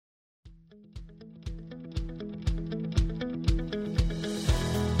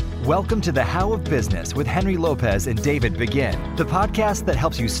Welcome to the How of Business with Henry Lopez and David Begin, the podcast that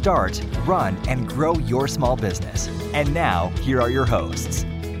helps you start, run, and grow your small business. And now, here are your hosts.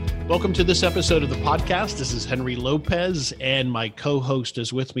 Welcome to this episode of the podcast. This is Henry Lopez, and my co-host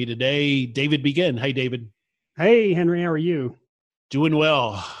is with me today, David Begin. Hey, David. Hey, Henry. How are you? Doing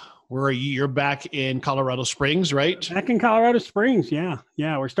well. Where are you? You're back in Colorado Springs, right? Back in Colorado Springs, yeah.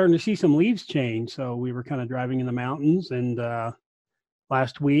 We're starting to see some leaves change. So we were kind of driving in the mountains and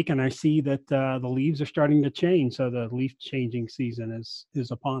last week, and I see that the leaves are starting to change. So the leaf changing season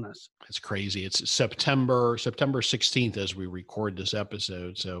is upon us. It's crazy. It's September 16th as we record this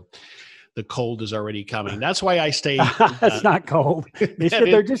episode. So the cold is already coming. That's why I stay. It's not cold. They said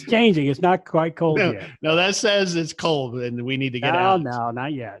they're just changing. It's not quite cold yet. No, that says it's cold and we need to get out. No,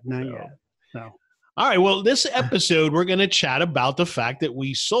 not yet. Not yet. No. All right. Well, this episode, we're going to chat about the fact that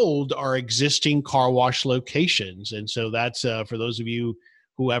we sold our existing car wash locations. And so that's for those of you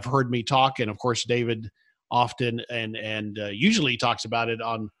who have heard me talk. And of course, David often and usually talks about it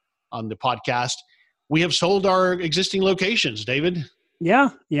on the podcast. We have sold our existing locations, David.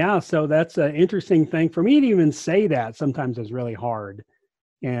 Yeah. So that's an interesting thing for me to even say that. Sometimes it's really hard.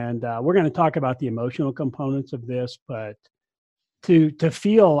 And we're going to talk about the emotional components of this, but to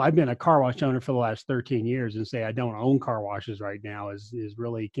feel I've been a car wash owner for the last 13 years and say I don't own car washes right now is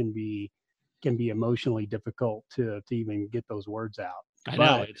really can be emotionally difficult to even get those words out. I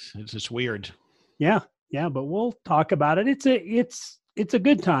know it's just weird. Yeah, but we'll talk about it. It's a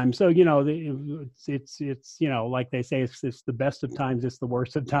good time. So, it's like they say, it's the best of times, it's the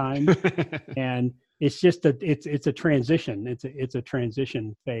worst of times. And it's just it's a transition. It's a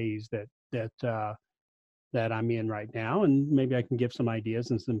transition phase that I'm in right now. And maybe I can give some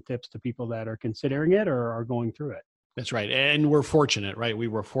ideas and some tips to people that are considering it or are going through it. That's right. And we're fortunate, right? We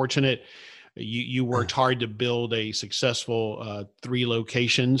were fortunate. You worked hard to build a successful 3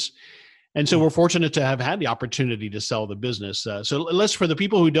 locations. And so we're fortunate to have had the opportunity to sell the business. So let's, for the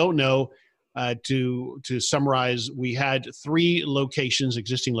people who don't know, to summarize, we had 3 locations,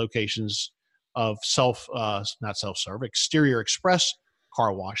 existing locations of exterior express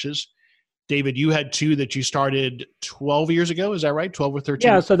car washes. David, you had 2 that you started 12 years ago. Is that right? 12 or 13?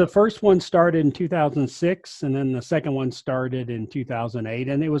 Yeah. So the first one started in 2006, and then the second one started in 2008.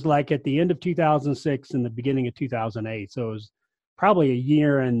 And it was like at the end of 2006 and the beginning of 2008. So it was probably a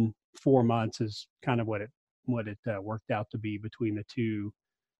year and 4 months is kind of what it worked out to be between the two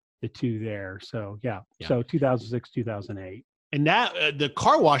there. So yeah. So 2006, 2008. And that the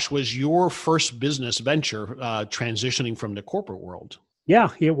car wash was your first business venture, transitioning from the corporate world. Yeah,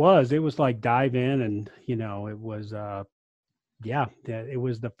 it was. It was like dive in, and it was. It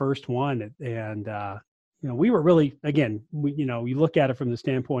was the first one, and we were really you look at it from the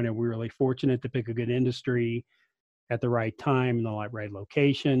standpoint of we're really fortunate to pick a good industry at the right time in the right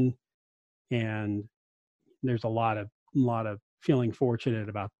location, and there's a lot of feeling fortunate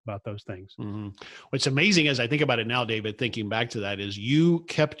about those things. Mm-hmm. What's amazing as I think about it now, David, thinking back to that, is you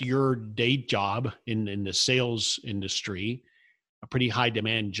kept your day job in the sales industry, a pretty high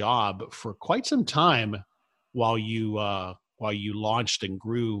demand job, for quite some time while you launched and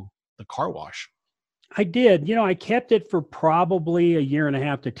grew the car wash. I did. I kept it for probably a year and a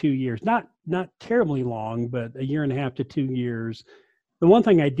half to 2 years. Not terribly long, but a year and a half to 2 years. The one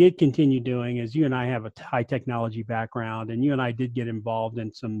thing I did continue doing is, you and I have a high technology background, and you and I did get involved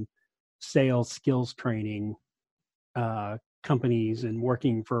in some sales skills training companies and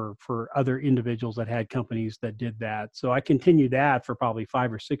working for other individuals that had companies that did that. So I continued that for probably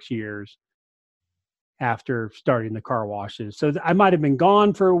 5 or 6 years after starting the car washes. So I might have been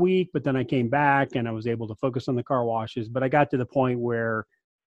gone for a week, but then I came back and I was able to focus on the car washes. But I got to the point where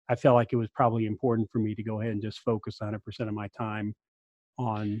I felt like it was probably important for me to go ahead and just focus 100% of my time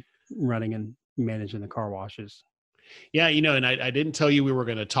on running and managing the car washes. Yeah, and I didn't tell you we were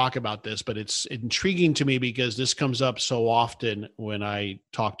going to talk about this, but it's intriguing to me because this comes up so often when I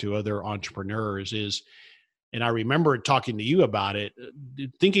talk to other entrepreneurs and I remember talking to you about it,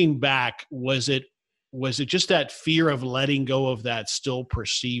 thinking back, was it just that fear of letting go of that still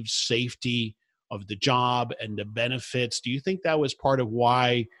perceived safety of the job and the benefits? Do you think that was part of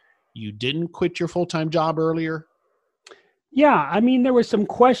why you didn't quit your full-time job earlier? Yeah, I mean, there were some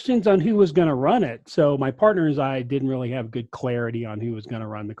questions on who was going to run it. So my partners and I didn't really have good clarity on who was going to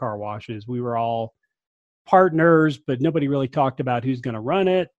run the car washes. We were all partners, but nobody really talked about who's going to run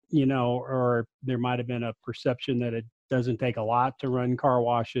it, or there might have been a perception that it doesn't take a lot to run car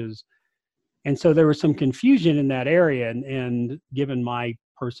washes. And so there was some confusion in that area. And given my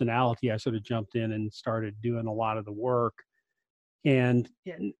personality, I sort of jumped in and started doing a lot of the work. And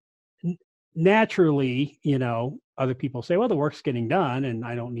naturally, other people say, well, the work's getting done and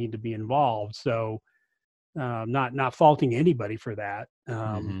I don't need to be involved. So not faulting anybody for that.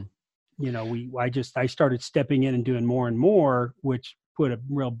 Mm-hmm. I started stepping in and doing more and more, which put a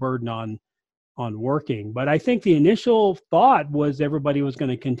real burden on working. But I think the initial thought was everybody was going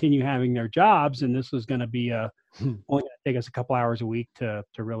to continue having their jobs, and this was going to be only going to take us a couple hours a week to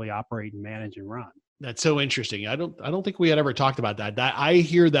really operate and manage and run. That's so interesting. I don't think we had ever talked about that. I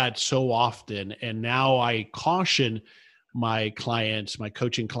hear that so often, and now I caution my clients, my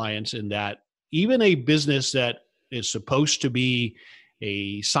coaching clients, in that even a business that is supposed to be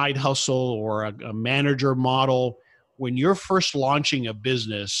a side hustle or a manager model, when you're first launching a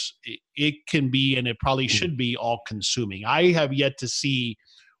business, it can be, and it probably should be, all consuming. I have yet to see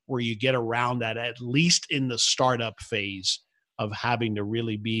where you get around that, at least in the startup phase of having to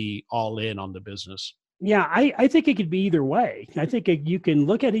really be all in on the business. Yeah, I think it could be either way. I think you can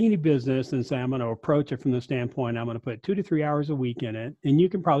look at any business and say, I'm going to approach it from the standpoint, I'm going to put 2 to 3 hours a week in it, and you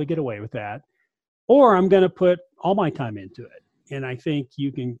can probably get away with that. Or I'm going to put all my time into it. And I think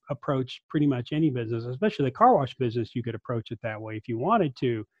you can approach pretty much any business, especially the car wash business. You could approach it that way if you wanted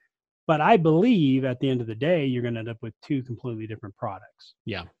to. But I believe at the end of the day, you're going to end up with 2 completely different products.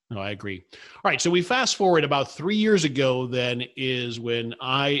 Yeah, no, I agree. All right. So we fast forward about 3 years ago, then is when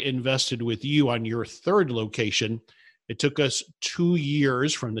I invested with you on your 3rd location. It took us 2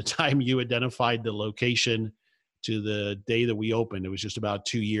 years from the time you identified the location to the day that we opened. It was just about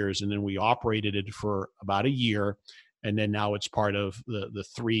 2 years. And then we operated it for about a year. And then now it's part of the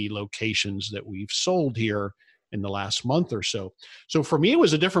 3 locations that we've sold here in the last month or so. So for me, it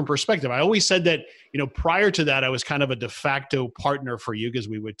was a different perspective. I always said that, prior to that, I was kind of a de facto partner for you because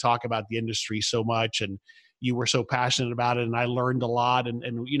we would talk about the industry so much and you were so passionate about it. And I learned a lot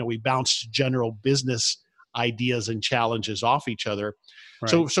and we bounced general business ideas and challenges off each other.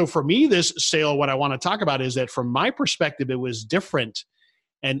 Right. So for me, this sale, what I want to talk about is that from my perspective, it was different.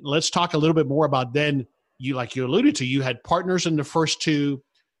 And let's talk a little bit more about then, like you alluded to, you had partners in the first 2.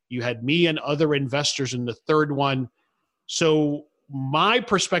 You had me and other investors in the 3rd one. So my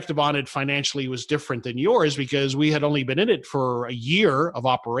perspective on it financially was different than yours because we had only been in it for a year of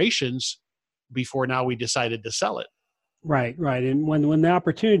operations before now we decided to sell it. Right. And when the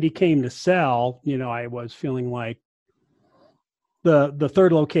opportunity came to sell, I was feeling like the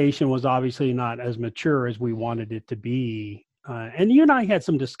 3rd location was obviously not as mature as we wanted it to be. And you and I had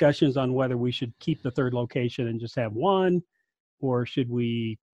some discussions on whether we should keep the 3rd location and just have 1, or should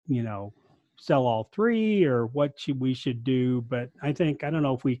we sell all 3, or what we should do. But I don't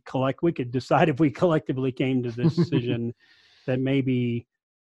know if we could decide if we collectively came to the decision that maybe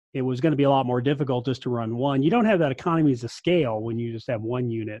it was going to be a lot more difficult just to run 1. You don't have that economies of scale when you just have 1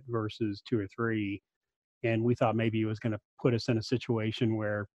 unit versus 2 or 3. And we thought maybe it was going to put us in a situation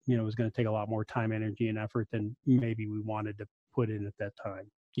where, it was going to take a lot more time, energy, and effort than maybe we wanted to put in at that time.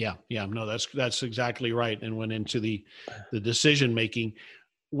 Yeah. No, that's exactly right. And went into the decision making.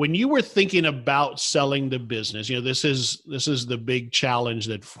 When you were thinking about selling the business, this is the big challenge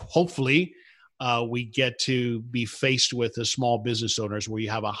that hopefully we get to be faced with as small business owners, where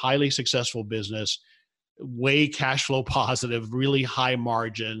you have a highly successful business, way cash flow positive, really high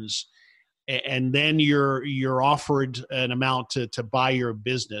margins, and then you're offered an amount to buy your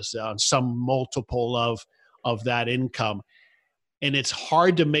business on some multiple of that income. And it's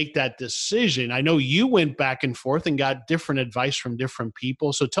hard to make that decision. I know you went back and forth and got different advice from different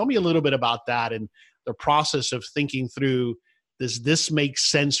people. So tell me a little bit about that and the process of thinking through, does this make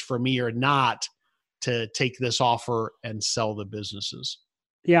sense for me or not to take this offer and sell the businesses?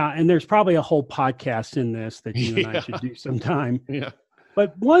 Yeah. And there's probably a whole podcast in this that you and I should do sometime. Yeah.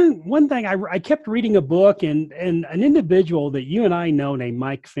 But one thing, I kept reading a book and an individual that you and I know named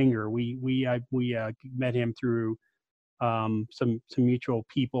Mike Finger, we met him through some mutual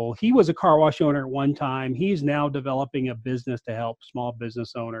people. He was a car wash owner at one time. He's now developing a business to help small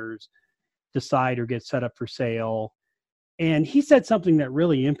business owners decide or get set up for sale. And he said something that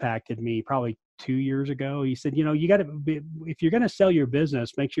really impacted me probably 2 years ago. He said, you got to be, if you're going to sell your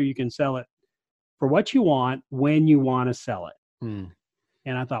business, make sure you can sell it for what you want when you want to sell it.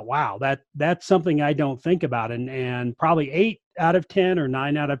 And I thought, wow, that's something I don't think about. And probably 8 out of 10 or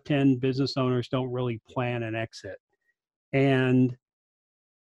 9 out of 10 business owners don't really plan an exit. And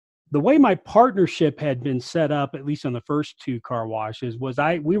the way my partnership had been set up, at least on the first 2 car washes, was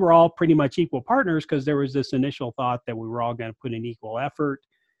we were all pretty much equal partners because there was this initial thought that we were all going to put in equal effort.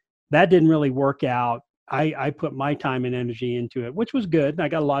 That didn't really work out. I put my time and energy into it, which was good. I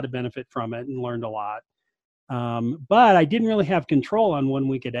got a lot of benefit from it and learned a lot. But I didn't really have control on when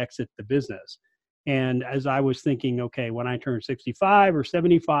we could exit the business. And as I was thinking, okay, when I turn 65 or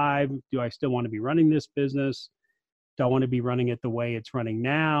 75, do I still want to be running this business? Do I want to be running it the way it's running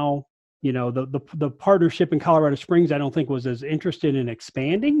now? The partnership in Colorado Springs, I don't think was as interested in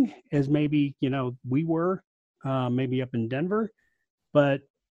expanding as maybe, we were, maybe up in Denver. But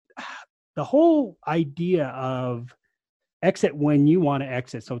the whole idea of exit when you want to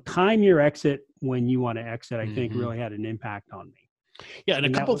exit, so time your exit when you want to exit, I think really had an impact on me. Yeah, and a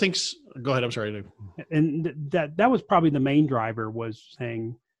couple of things. Go ahead. I'm sorry. And that was probably the main driver, was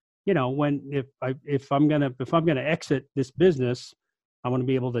saying, if I'm gonna exit this business, I want to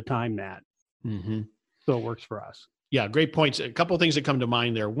be able to time that, so it works for us. Yeah, great points. A couple of things that come to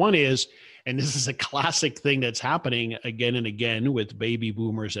mind there. One is, and this is a classic thing that's happening again and again with baby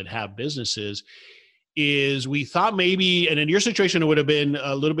boomers that have businesses, is we thought maybe, and in your situation, it would have been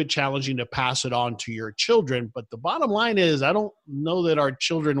a little bit challenging to pass it on to your children. But the bottom line is, I don't know that our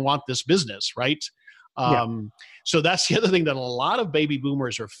children want this business, right? So that's the other thing that a lot of baby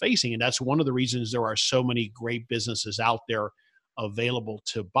boomers are facing. And that's one of the reasons there are so many great businesses out there available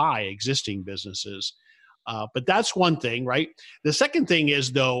to buy, existing businesses. But that's one thing, right? The second thing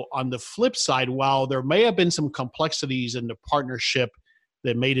is, though, on the flip side, while there may have been some complexities in the partnership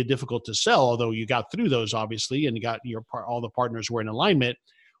that made it difficult to sell, although you got through those, obviously, and you got all the partners were in alignment.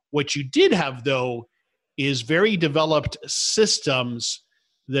 What you did have, though, is very developed systems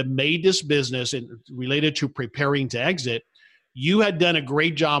that made this business, and related to preparing to exit. You had done a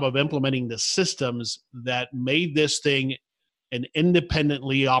great job of implementing the systems that made this thing an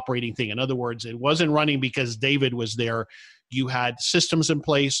independently operating thing. In other words, it wasn't running because David was there. You had systems in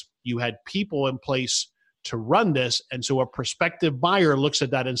place. You had people in place to run this. And so a prospective buyer looks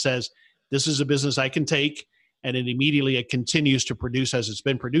at that and says, this is a business I can take. And then immediately it continues to produce as it's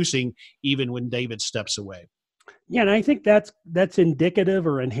been producing, even when David steps away. Yeah, and I think that's indicative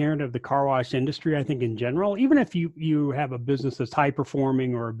or inherent of the car wash industry, I think, in general. Even if you have a business that's high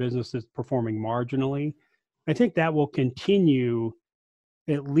performing or a business that's performing marginally, I think that will continue,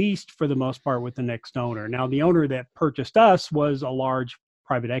 at least for the most part, with the next owner. Now, the owner that purchased us was a large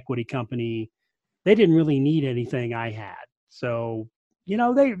private equity company. They didn't really need anything I had. So, they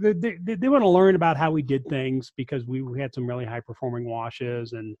want to learn about how we did things, because we had some really high performing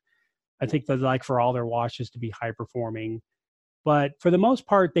washes, and I think they'd like for all their washes to be high performing. But for the most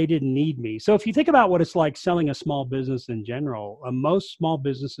part, they didn't need me. So if you think about what it's like selling a small business in general, most small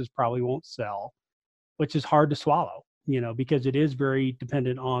businesses probably won't sell, which is hard to swallow, because it is very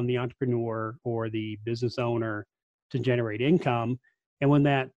dependent on the entrepreneur or the business owner to generate income. And when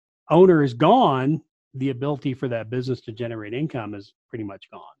that owner is gone, the ability for that business to generate income is pretty much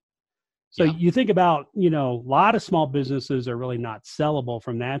gone. So you think about, a lot of small businesses are really not sellable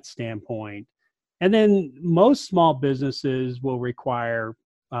from that standpoint. And then most small businesses will require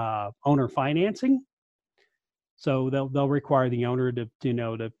owner financing. So they'll require the owner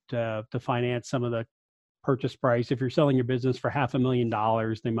to finance some of the purchase price. If you're selling your business for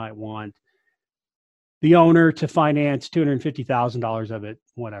 $500,000, they might want the owner to finance $250,000 of it,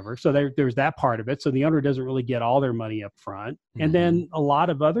 whatever. So there's that part of it. So the owner doesn't really get all their money up front. And then a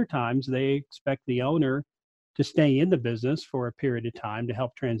lot of other times they expect the owner to stay in the business for a period of time to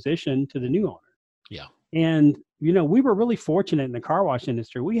help transition to the new owner. Yeah. And, we were really fortunate in the car wash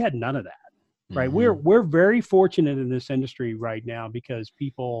industry. We had none of that, right? We're very fortunate in this industry right now, because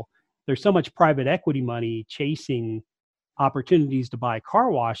there's so much private equity money chasing opportunities to buy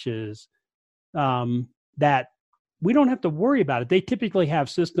car washes, that we don't have to worry about it. They typically have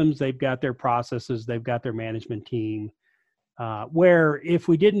systems, they've got their processes, they've got their management team, where if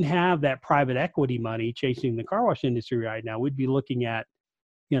we didn't have that private equity money chasing the car wash industry right now, we'd be looking at,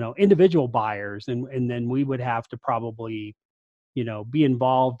 individual buyers, and then we would have to probably, be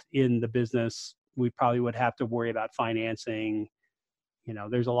involved in the business. We probably would have to worry about financing.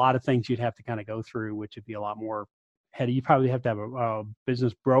 There's a lot of things you'd have to kind of go through, which would be a lot more heady. You probably have to have a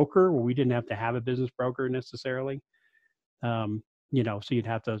business broker, where we didn't have to have a business broker necessarily. So you'd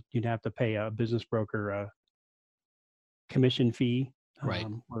have to pay a business broker a commission fee, right?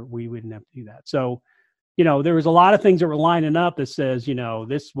 Where we wouldn't have to do that. So, there was a lot of things that were lining up that says,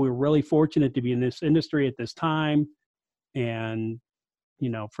 we're really fortunate to be in this industry at this time, and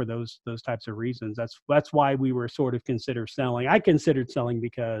for those types of reasons, that's why we were sort of consider selling. I considered selling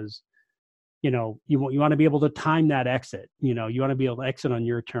because, you want to be able to time that exit. You want to be able to exit on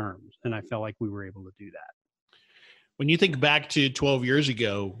your terms, and I felt like we were able to do that. When you think back to 12 years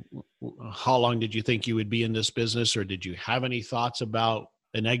ago, how long did you think you would be in this business, or did you have any thoughts about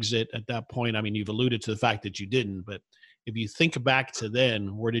an exit at that point? I mean, you've alluded to the fact that you didn't, but if you think back to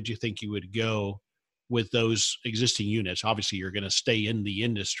then, where did you think you would go with those existing units? Obviously, you're going to stay in the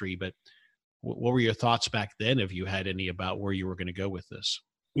industry, but What were your thoughts back then, if you had any, about where you were going to go with this?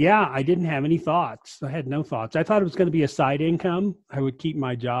 Yeah, I didn't have any thoughts. I had no thoughts. I thought it was going to be a side income. I would keep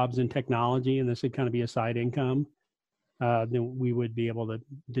my jobs in technology, and this would kind of be a side income that we would be able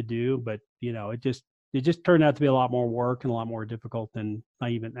to do. But it just turned out to be a lot more work and a lot more difficult than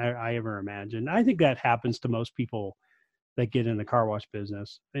I ever imagined. I think that happens to most people that get in the car wash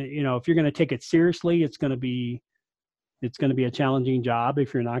business. If you're going to take it seriously, it's going to be a challenging job.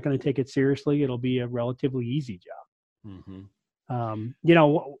 If you're not going to take it seriously, it'll be a relatively easy job. Mm-hmm.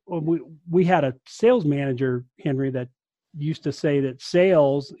 We had a sales manager, Henry, that used to say that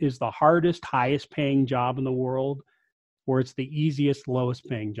sales is the hardest, highest paying job in the world, or it's the easiest, lowest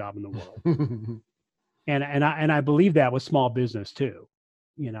paying job in the world. and I believe that with small business too.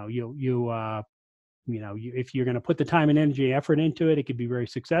 If you're going to put the time and energy, effort into it, it could be very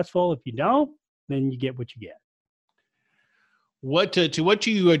successful. If you don't, then you get what you get. What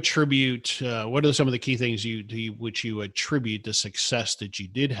do you attribute? What are some of the key things which you attribute the success that you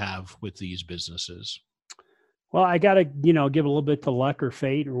did have with these businesses? Well, I got to give a little bit to luck or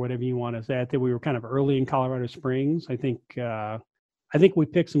fate or whatever you want to say. I think we were kind of early in Colorado Springs. I think we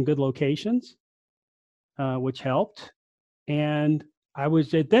picked some good locations, which helped. And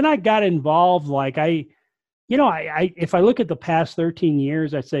then I got involved. If I look at the past 13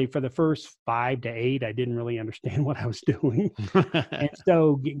 years, I'd say for the first 5 to 8, I didn't really understand what I was doing. And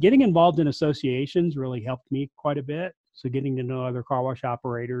so getting involved in associations really helped me quite a bit. So getting to know other car wash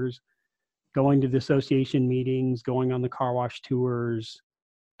operators, going to the association meetings, going on the car wash tours,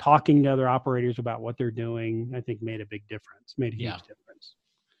 talking to other operators about what they're doing, I think made a big difference, made a huge difference.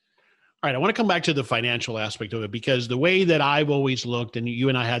 All right, I want to come back to the financial aspect of it, because the way that I've always looked, and you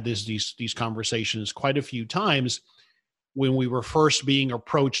and I had these conversations quite a few times when we were first being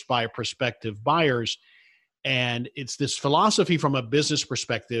approached by prospective buyers, and it's this philosophy from a business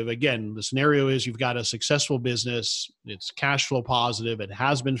perspective. Again, the scenario is you've got a successful business, it's cash flow positive, it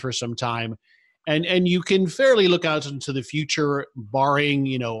has been for some time, and you can fairly look out into the future,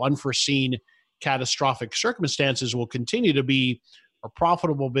 barring unforeseen catastrophic circumstances, will continue to be a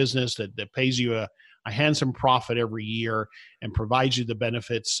profitable business that pays you a handsome profit every year and provides you the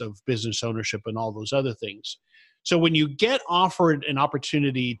benefits of business ownership and all those other things. So when you get offered an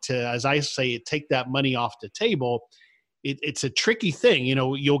opportunity to, as I say, take that money off the table, it's a tricky thing.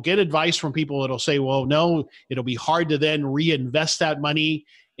 You'll get advice from people that'll say, well, no, it'll be hard to then reinvest that money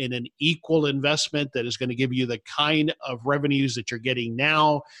in an equal investment that is going to give you the kind of revenues that you're getting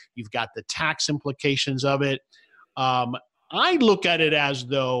now. You've got the tax implications of it. I look at it as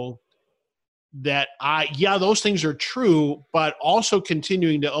though that those things are true, but also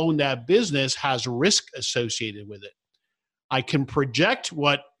continuing to own that business has risk associated with it. I can project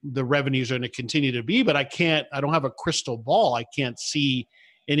what the revenues are going to continue to be, but I don't have a crystal ball. I can't see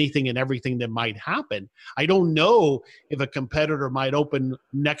anything and everything that might happen. I don't know if a competitor might open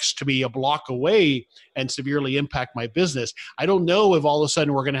next to me a block away and severely impact my business. I don't know if all of a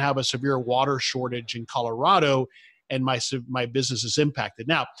sudden we're going to have a severe water shortage in Colorado and my business is impacted.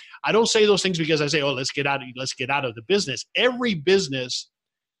 Now, I don't say those things because I say, oh, let's get out of the business. Every business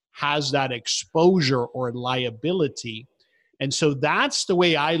has that exposure or liability. And so that's the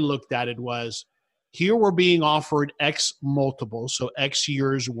way I looked at it. Was here we're being offered X multiple, so X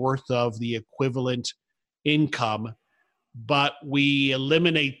years worth of the equivalent income, but we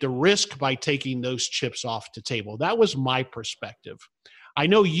eliminate the risk by taking those chips off the table. That was my perspective. I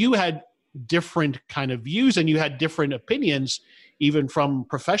know you had different kind of views and you had different opinions, even from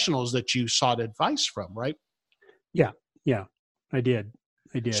professionals that you sought advice from, right? Yeah, I did.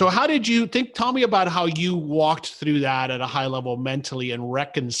 So how did you think? Tell me about how you walked through that at a high level mentally and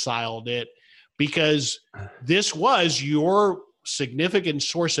reconciled it, because this was your significant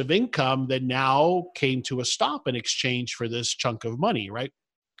source of income that now came to a stop in exchange for this chunk of money, right?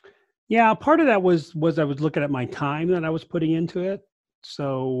 Yeah, part of that was I was looking at my time that I was putting into it.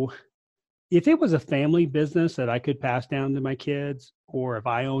 So if it was a family business that I could pass down to my kids, or if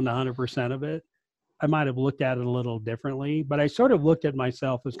I owned 100% of it, I might have looked at it a little differently. But I sort of looked at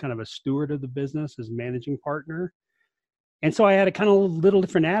myself as kind of a steward of the business, as managing partner. And so I had a kind of little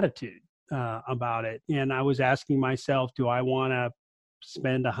different attitude about it. And I was asking myself, do I want to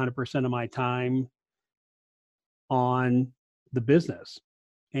spend 100% of my time on the business?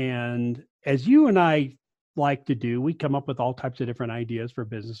 And as you and I like to do, we come up with all types of different ideas for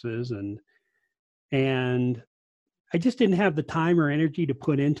businesses, and I just didn't have the time or energy to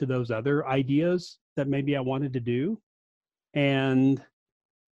put into those other ideas that maybe I wanted to do. And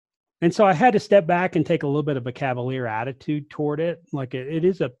so I had to step back and take a little bit of a cavalier attitude toward it. Like it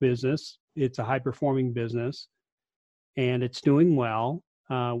is a business. It's a high performing business and it's doing well.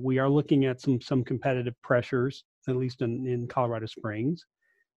 We are looking at some competitive pressures, at least in Colorado Springs.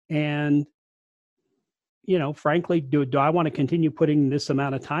 And, frankly, do I want to continue putting this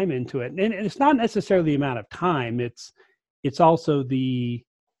amount of time into it? And it's not necessarily the amount of time. It's also is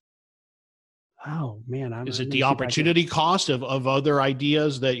it the opportunity cost of other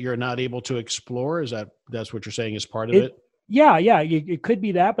ideas that you're not able to explore? That's what you're saying is part of it? Yeah. It could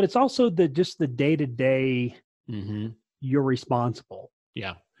be that, but it's also just the day-to-day you're responsible.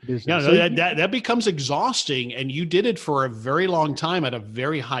 Yeah. Business. Yeah, So that becomes exhausting, and you did it for a very long time at a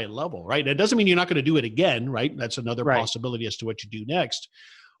very high level, right? That doesn't mean you're not going to do it again, right? That's another possibility as to what you do next.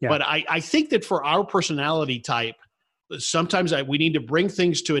 Yeah. But I think that for our personality type, sometimes we need to bring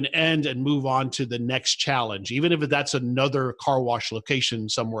things to an end and move on to the next challenge, even if that's another car wash location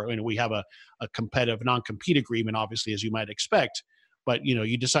somewhere. We have a competitive non-compete agreement, obviously, as you might expect. But,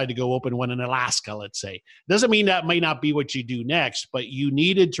 you decide to go open one in Alaska, let's say. Doesn't mean that may not be what you do next, but you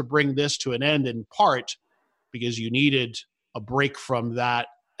needed to bring this to an end in part because you needed a break from that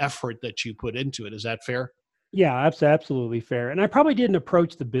effort that you put into it. Is that fair? Yeah, that's absolutely fair. And I probably didn't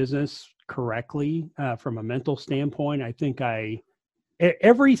approach the business correctly from a mental standpoint. I think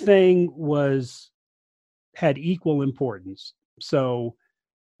everything had equal importance. So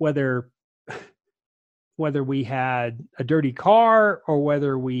whether we had a dirty car or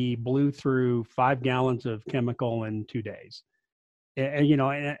whether we blew through 5 gallons of chemical in 2 days.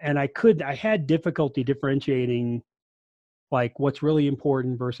 And I had difficulty differentiating like what's really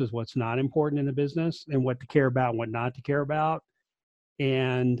important versus what's not important in the business and what to care about and what not to care about.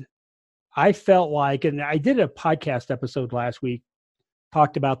 And I felt like, and I did a podcast episode last week,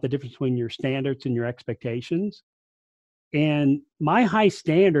 talked about the difference between your standards and your expectations. And my high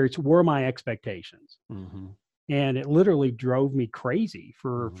standards were my expectations. Mm-hmm. And it literally drove me crazy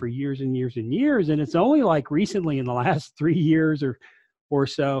for years and years and years. And it's only like recently in the last 3 years or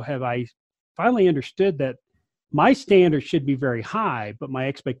so have I finally understood that my standards should be very high, but my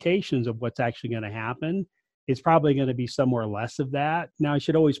expectations of what's actually going to happen is probably going to be somewhere less of that. Now I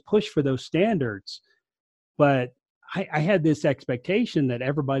should always push for those standards, but I had this expectation that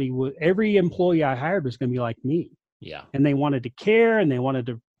every employee I hired was going to be like me. Yeah. And they wanted to care and they wanted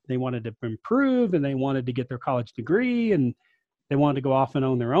to improve and they wanted to get their college degree and they wanted to go off and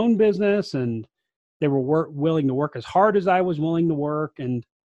own their own business and they were willing to work as hard as I was willing to work. And,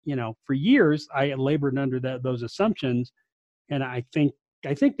 for years I had labored under those assumptions. And I think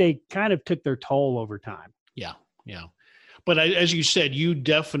they kind of took their toll over time. Yeah. Yeah. But as you said, you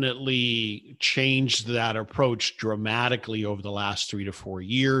definitely changed that approach dramatically over the last 3 to 4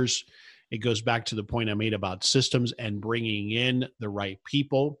 years. It goes back to the point I made about systems and bringing in the right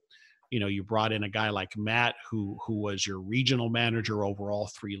people. You brought in a guy like Matt, who was your regional manager over all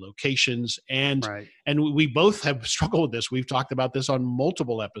 3 locations. And we both have struggled with this. We've talked about this on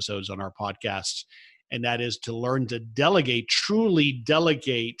multiple episodes on our podcasts. And that is to learn to truly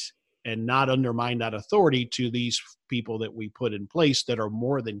delegate and not undermine that authority to these people that we put in place that are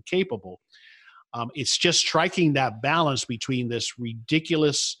more than capable. It's just striking that balance between this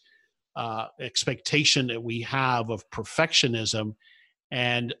ridiculous expectation that we have of perfectionism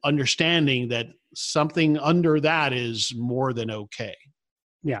and understanding that something under that is more than okay.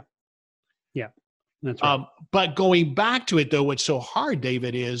 Yeah. That's right. But going back to it though, what's so hard,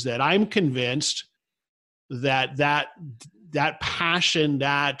 David, is that I'm convinced that passion,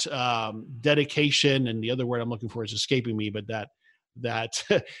 that dedication, and the other word I'm looking for is escaping me, but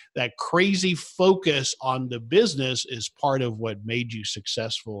that crazy focus on the business is part of what made you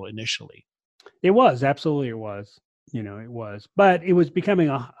successful initially. It was, absolutely it was. It was, but it was becoming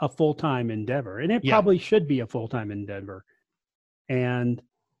a full-time endeavor, and it probably should be a full-time endeavor. And,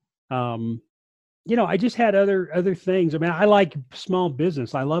 I just had other things. I mean, I like small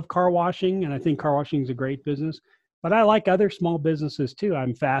business. I love car washing, and I think car washing is a great business, but I like other small businesses too.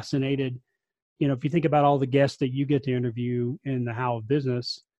 I'm fascinated. If you think about all the guests that you get to interview in the How of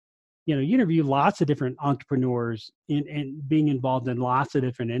Business, you interview lots of different entrepreneurs and being involved in lots of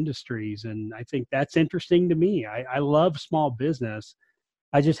different industries. And I think that's interesting to me. I love small business.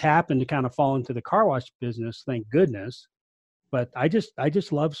 I just happen to kind of fall into the car wash business, thank goodness. But I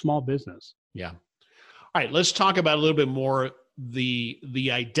just love small business. Yeah. All right. Let's talk about a little bit more the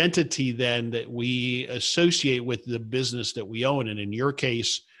identity then that we associate with the business that we own. And in your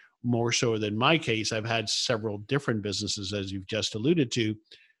case, more so than my case, I've had several different businesses, as you've just alluded to.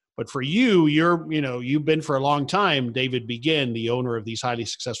 But for you, you've been for a long time, David Begin, the owner of these highly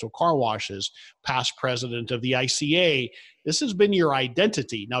successful car washes, past president of the ICA. This has been your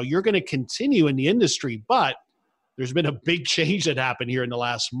identity. Now you're going to continue in the industry, but there's been a big change that happened here in the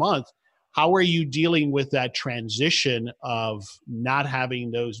last month How are you dealing with that transition of not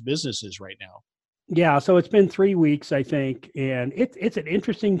having those businesses right now? Yeah, so it's been 3 weeks, I think, and it's an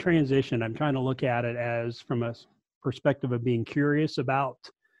interesting transition. I'm trying to look at it as from a perspective of being curious about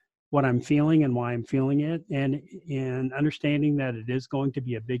what I'm feeling and why I'm feeling it, and understanding that it is going to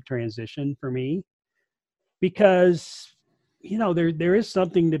be a big transition for me because there is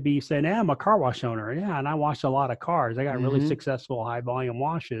something to be said. I'm a car wash owner, yeah, and I wash a lot of cars. I got really Mm-hmm. successful high volume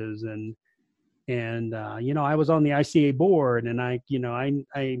washes, and I was on the ICA board, and I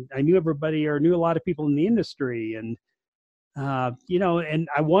knew everybody or knew a lot of people in the industry, and and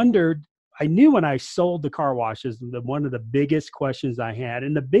I wondered. I knew when I sold the car washes, one of the biggest questions I had,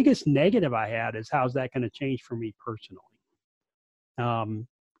 and the biggest negative I had, is how's that going to change for me personally?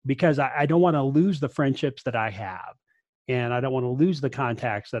 Because I don't want to lose the friendships that I have, and I don't want to lose the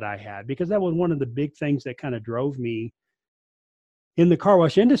contacts that I had, because that was one of the big things that kind of drove me in the car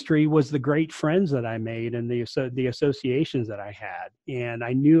wash industry, was the great friends that I made and the associations that I had. And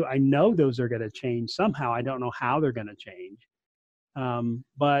I know those are going to change somehow. I don't know how they're going to change.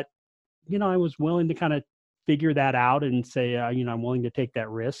 But I was willing to kind of figure that out and say, I'm willing to take that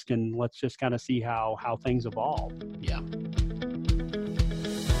risk, and let's just kind of see how things evolve. Yeah.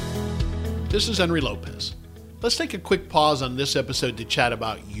 This is Henry Lopez. Let's take a quick pause on this episode to chat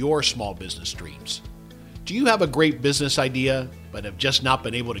about your small business dreams. Do you have a great business idea, but have just not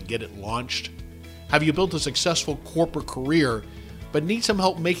been able to get it launched? Have you built a successful corporate career, but need some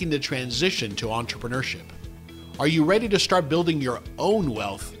help making the transition to entrepreneurship? Are you ready to start building your own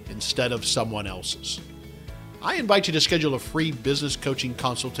wealth instead of someone else's? I invite you to schedule a free business coaching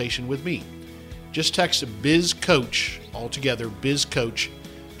consultation with me. Just text BizCoach, altogether BizCoach,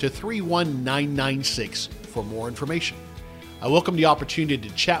 to 31996 for more information. I welcome the opportunity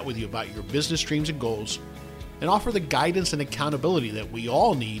to chat with you about your business dreams and goals, and offer the guidance and accountability that we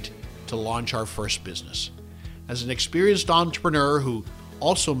all need to launch our first business. As an experienced entrepreneur who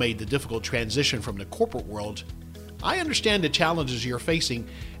also made the difficult transition from the corporate world, I understand the challenges you're facing,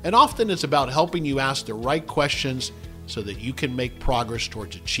 and often it's about helping you ask the right questions so that you can make progress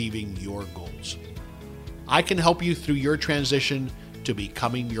towards achieving your goals. I can help you through your transition to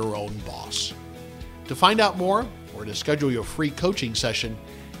becoming your own boss. To find out more or to schedule your free coaching session,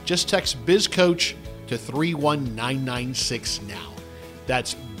 just text BizCoach to 31996 now.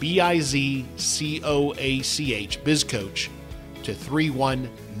 That's BizCoach, BizCoach, to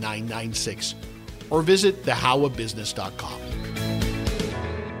 31996, or visit thehowofbusiness.com.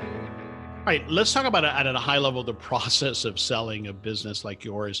 All right, let's talk about at a high level the process of selling a business like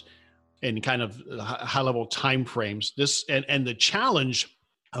yours, and kind of high level timeframes. This and the challenge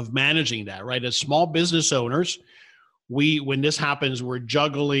of managing that, right? As small business owners, when this happens, we're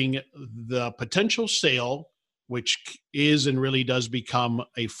juggling the potential sale, which is and really does become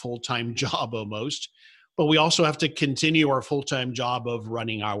a full-time job almost, but we also have to continue our full-time job of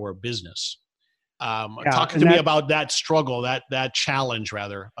running our business. Talk to me about that struggle, that challenge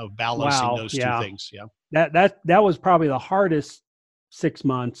rather, of balancing those two things. Yeah. That was probably the hardest 6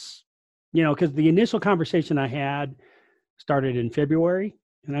 months, because the initial conversation I had started in February.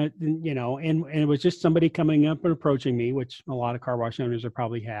 And and it was just somebody coming up and approaching me, which a lot of car wash owners have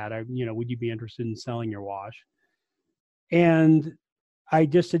probably had. Would you be interested in selling your wash? And I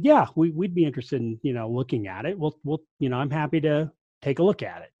just said, yeah, we'd be interested in, looking at it. We'll, I'm happy to take a look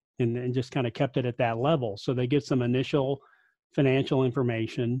at it, and just kind of kept it at that level. So they get some initial financial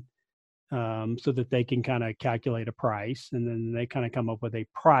information, so that they can kind of calculate a price, and then they kind of come up with a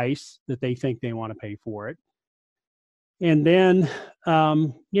price that they think they want to pay for it. And then,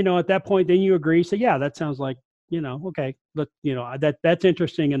 at that point, then you agree. So yeah, that sounds like, okay, that's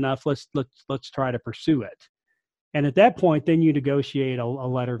interesting enough. Let's try to pursue it. And at that point, then you negotiate a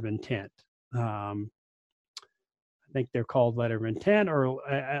letter of intent. I think they're called letter of intent, or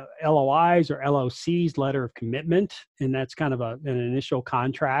LOIs or LOCs, letter of commitment. And that's kind of an initial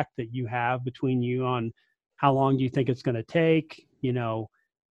contract that you have between you on how long do you think it's going to take,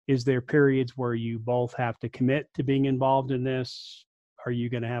 is there periods where you both have to commit to being involved in this? Are you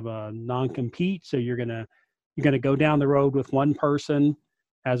going to have a non-compete? So you're going to go down the road with one person,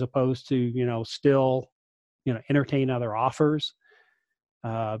 as opposed to, still, entertain other offers.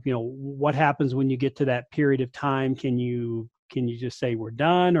 What happens when you get to that period of time? Can you just say we're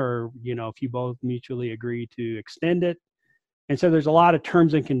done, or, if you both mutually agree to extend it? And so there's a lot of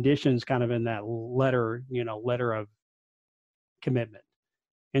terms and conditions kind of in that letter of commitment.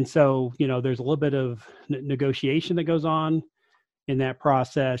 And so, there's a little bit of negotiation that goes on in that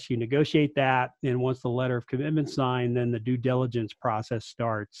process. You negotiate that, and once the letter of commitment signed, then the due diligence process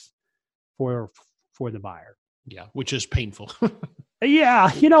starts for the buyer. Yeah, which is painful. Yeah,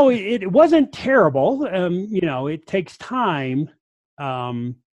 it wasn't terrible. It takes time.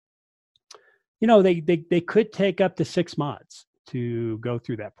 They could take up to 6 months to go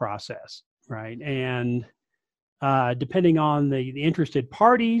through that process, right? And depending on the interested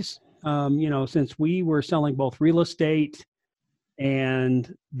parties, since we were selling both real estate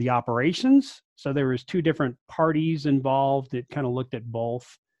and the operations, so there was two different parties involved that kind of looked at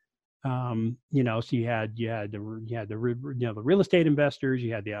both. So you had the real estate investors,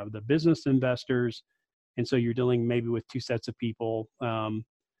 you had the business investors, and so you're dealing maybe with two sets of people on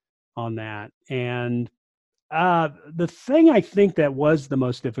that. And the thing I think that was the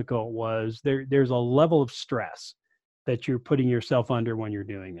most difficult was there's a level of stress that you're putting yourself under when you're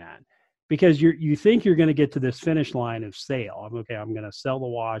doing that, because you think you're going to get to this finish line of sale. I'm going to sell the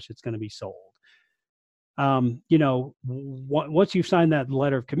wash. It's going to be sold. Once you've signed that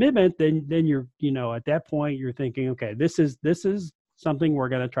letter of commitment, then you're, at that point you're thinking, okay, this is something we're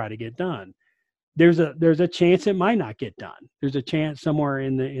going to try to get done. There's a chance it might not get done. There's a chance somewhere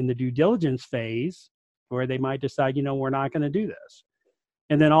in the due diligence phase where they might decide, we're not going to do this.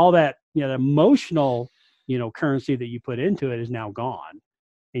 And then all that, the emotional, currency that you put into it is now gone.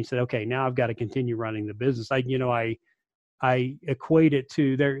 And you said, okay, now I've got to continue running the business. I equate it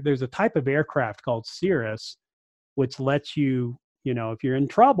to there's a type of aircraft called Cirrus, which lets you, if you're in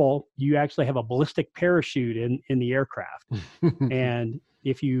trouble, you actually have a ballistic parachute in the aircraft. And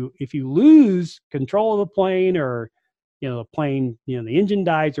if you lose control of the plane, or, the plane, the engine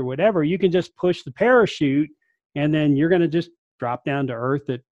dies or whatever, you can just push the parachute and then you're going to just drop down to earth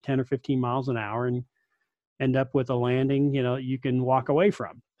at 10 or 15 miles an hour and end up with a landing, you can walk away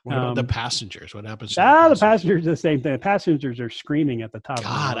from. What about the passengers? What happens to the passengers? The same thing. The passengers are screaming at the top.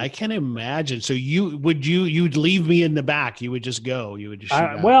 God, I can't imagine. So you'd leave me in the back. You would just go. You would just shoot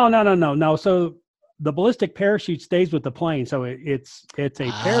out. Well, no. So the ballistic parachute stays with the plane. So it's a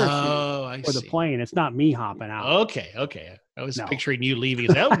parachute for the plane. It's not me hopping out. Okay. I was picturing you leaving.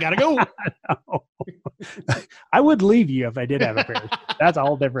 Oh, gotta go. No. I would leave you if I did have a parachute. That's a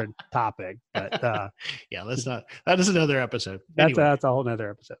whole different topic. But yeah, that is another episode. That's a whole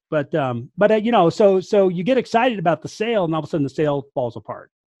nother episode. But so you get excited about the sale, and all of a sudden the sale falls apart.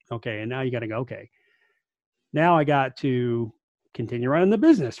 Okay, and now you got to go. Okay, now I got to continue running the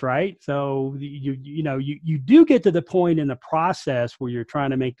business, right? So you do get to the point in the process where you're trying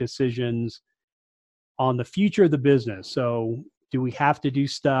to make decisions on the future of the business. So do we have to do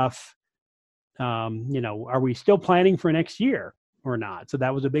stuff? Are we still planning for next year or not? So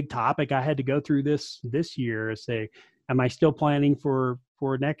that was a big topic. I had to go through this year and say, am I still planning for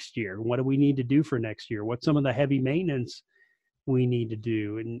next year? What do we need to do for next year? What's some of the heavy maintenance we need to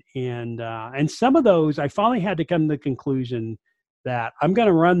do? And some of those, I finally had to come to the conclusion that I'm going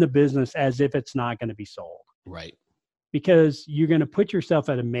to run the business as if it's not going to be sold. Right. Because you're going to put yourself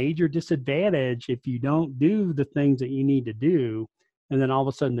at a major disadvantage if you don't do the things that you need to do. And then all of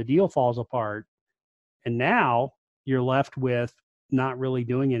a sudden the deal falls apart. And now you're left with not really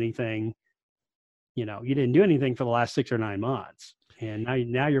doing anything. You didn't do anything for the last 6 or 9 months. And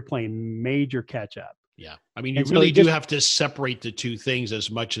now you're playing major catch up. Yeah. I mean, you really do have to separate the two things as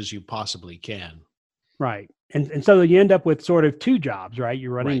much as you possibly can. Right. And so you end up with sort of two jobs, right?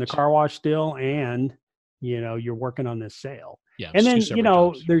 You're running the car wash still, and, you're working on this sale. Yeah. And then,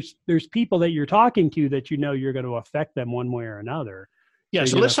 jobs. there's people that you're talking to that you're going to affect them one way or another. Yeah.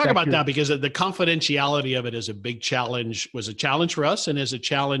 So let's talk about that, because the confidentiality of it is a big challenge, was a challenge for us, and is a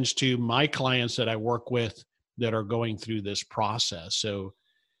challenge to my clients that I work with that are going through this process. So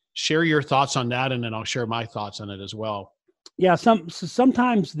share your thoughts on that, and then I'll share my thoughts on it as well. Yeah.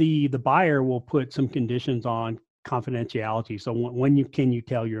 Sometimes the buyer will put some conditions on confidentiality. So when can you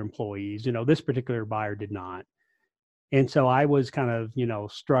tell your employees? This particular buyer did not. And so I was kind of,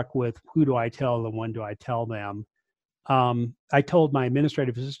 struck with, who do I tell and when do I tell them? I told my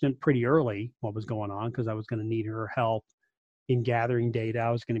administrative assistant pretty early what was going on, because I was going to need her help in gathering data.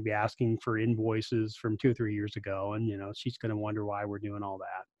 I was going to be asking for invoices from 2 or 3 years ago. And, she's going to wonder why we're doing all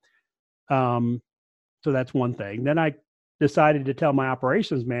that. So that's one thing. Then I decided to tell my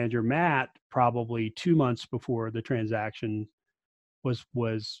operations manager, Matt, probably 2 months before the transaction was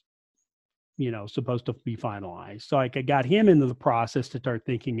supposed to be finalized. So I got him into the process to start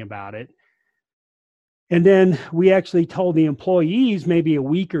thinking about it. And then we actually told the employees maybe a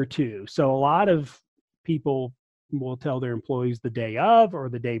week or two. So a lot of people will tell their employees the day of, or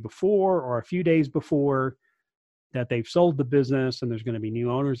the day before, or a few days before, that they've sold the business and there's going to be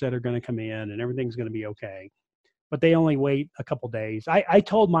new owners that are going to come in and everything's going to be okay. But they only wait a couple days. I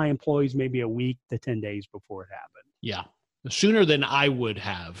told my employees maybe a week to 10 days before it happened. Yeah. sooner than I would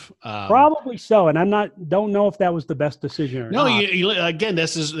have. Probably so. And don't know if that was the best decision or no, not. Again,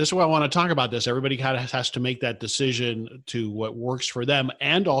 this is what I want to talk about this. Everybody kind of has to make that decision to what works for them.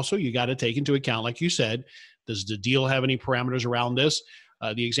 And also you got to take into account, like you said, does the deal have any parameters around this?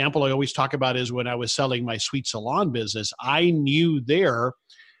 The example I always talk about is when I was selling my sweet salon business, I knew there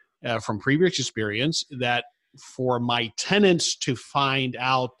from previous experience that for my tenants to find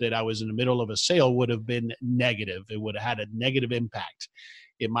out that I was in the middle of a sale would have been negative. It would have had a negative impact.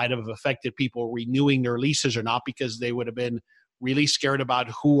 It might have affected people renewing their leases or not, because they would have been really scared about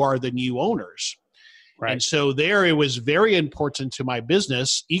who are the new owners. Right. And so there, it was very important to my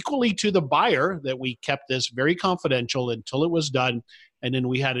business, equally to the buyer, that we kept this very confidential until it was done. And then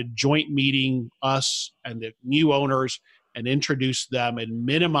we had a joint meeting, us and the new owners, and introduced them and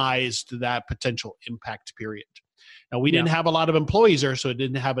minimized that potential impact period. Now, we didn't have a lot of employees there, so it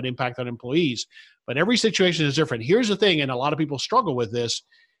didn't have an impact on employees. But every situation is different. Here's the thing, and a lot of people struggle with this,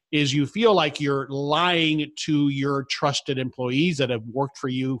 is you feel like you're lying to your trusted employees that have worked for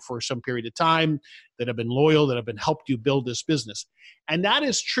you for some period of time, that have been loyal, that have been helped you build this business. And that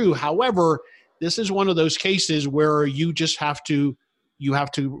is true. However, this is one of those cases where you just have to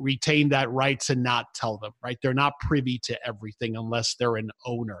retain that right to not tell them, right? They're not privy to everything unless they're an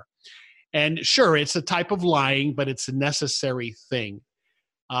owner. And sure, it's a type of lying, but it's a necessary thing.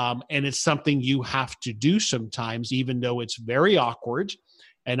 And it's something you have to do sometimes, even though it's very awkward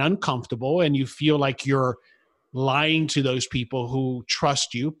and uncomfortable, and you feel like you're lying to those people who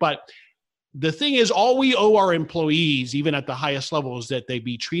trust you. But the thing is, all we owe our employees, even at the highest level, is that they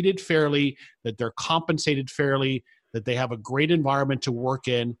be treated fairly, that they're compensated fairly, that they have a great environment to work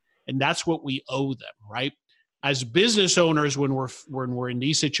in. And that's what we owe them, right? As business owners, when we're in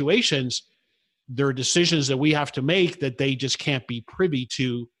these situations, there are decisions that we have to make that they just can't be privy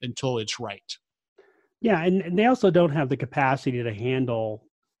to until it's right. Yeah. And they also don't have the capacity to handle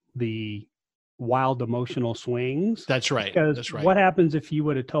the wild emotional swings. That's right. Because that's right. What happens if you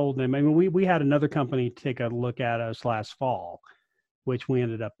would have told them? I mean, we had another company take a look at us last fall, which we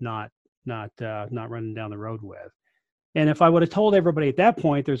ended up not running down the road with. And if I would have told everybody at that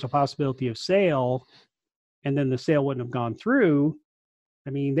point there's a possibility of sale, and then the sale wouldn't have gone through, I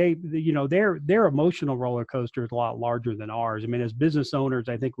mean, their emotional roller coaster is a lot larger than ours. I mean, as business owners,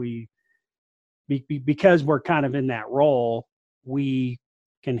 I think because we're kind of in that role, we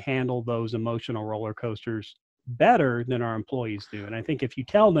can handle those emotional roller coasters better than our employees do. And I think if you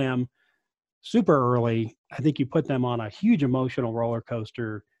tell them super early, I think you put them on a huge emotional roller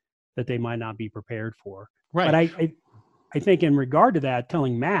coaster that they might not be prepared for. Right. But I think in regard to that,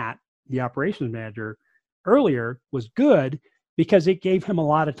 telling Matt, the operations manager, earlier was good because it gave him a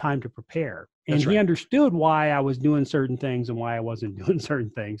lot of time to prepare. And he understood why I was doing certain things and why I wasn't doing certain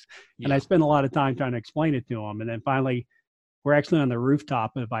things. Yeah. And I spent a lot of time trying to explain it to him. And then finally, we're actually on the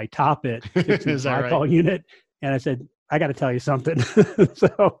rooftop of I top it, it's a call unit. And I said, I got to tell you something.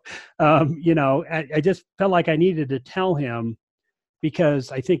 So, I just felt like I needed to tell him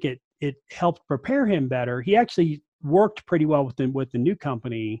because I think it helped prepare him better. He actually worked pretty well with the new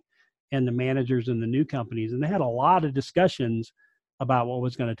company and the managers in the new companies. And they had a lot of discussions about what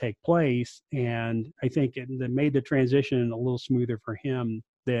was going to take place. And I think it made the transition a little smoother for him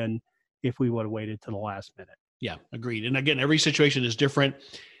than if we would have waited to the last minute. Yeah, agreed. And again, every situation is different.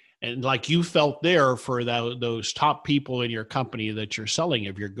 And like you felt there for those top people in your company that you're selling,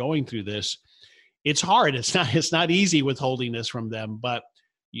 if you're going through this, it's hard. It's not easy withholding this from them, but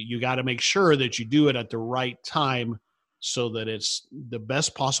you got to make sure that you do it at the right time so that it's the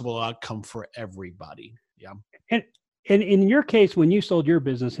best possible outcome for everybody. Yeah. And in your case, when you sold your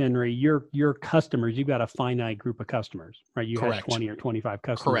business, Henry, your customers, you've got a finite group of customers, right? You had 20 or 25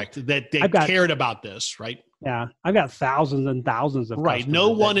 customers. Correct. That they cared about this, right? Yeah. I've got thousands and thousands of customers. Right. No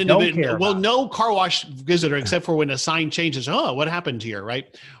one individual, well, no car wash visitor, except for when a sign changes. Oh, what happened here,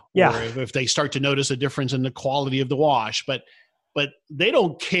 right? Yeah. Or if they start to notice a difference in the quality of the wash, but they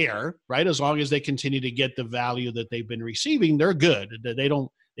don't care, right? As long as they continue to get the value that they've been receiving, they're good. They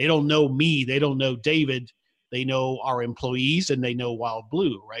don't know me. They don't know David. They know our employees and they know Wild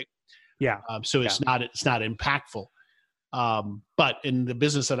Blue, right? Yeah. So it's not impactful. But in the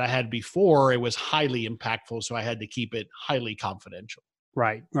business that I had before, it was highly impactful. So I had to keep it highly confidential.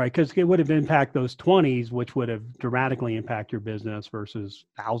 Right. Because it would have impacted those 20s, which would have dramatically impacted your business versus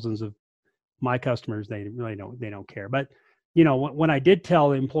thousands of my customers. They really don't care. But when I did tell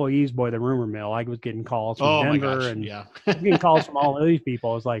the employees, boy, the rumor mill, I was getting calls from Denver and getting calls from all of these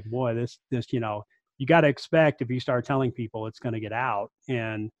people. I was like, boy, this, you got to expect if you start telling people it's going to get out.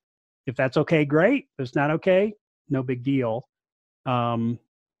 And if that's okay, great. If it's not okay, no big deal. And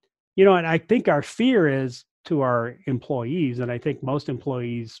I think our fear is to our employees. And I think most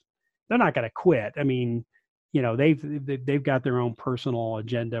employees, they're not going to quit. I mean, they've got their own personal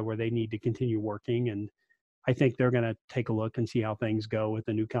agenda where they need to continue working. And I think they're going to take a look and see how things go with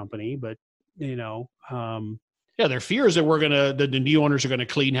the new company. But, their fear is that the new owners are going to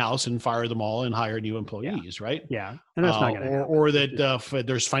clean house and fire them all and hire new employees, right? Yeah. And that's not going to happen. Or that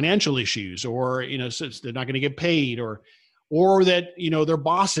there's financial issues, or, so they're not going to get paid, or that, their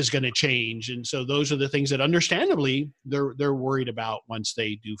boss is going to change. And so those are the things that understandably they're worried about once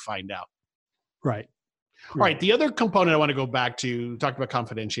they do find out. Right. All right. The other component I want to go back to, talk about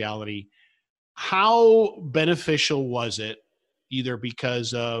confidentiality. How beneficial was it, either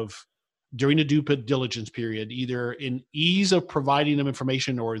because of during the due diligence period, either in ease of providing them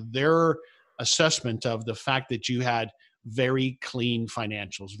information or their assessment of the fact that you had very clean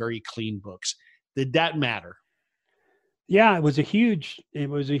financials, very clean books? Did that matter? Yeah, it was a huge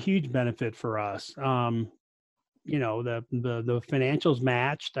benefit for us. The financials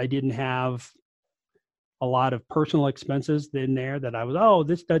matched. I didn't have a lot of personal expenses in there that I was,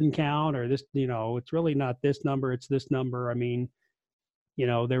 this doesn't count, or this, it's really not this number, it's this number. I mean,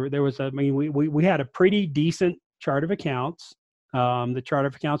 we had a pretty decent chart of accounts. The chart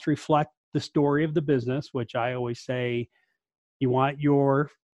of accounts reflect the story of the business, which I always say, you want your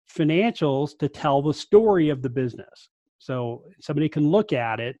financials to tell the story of the business. So somebody can look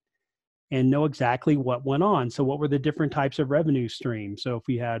at it and know exactly what went on. So what were the different types of revenue streams? So if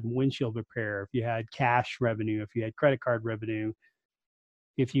we had windshield repair, if you had cash revenue, if you had credit card revenue,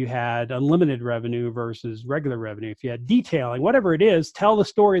 if you had unlimited revenue versus regular revenue, if you had detailing, whatever it is, tell the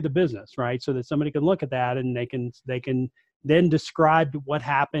story of the business, right? So that somebody can look at that and they can then describe what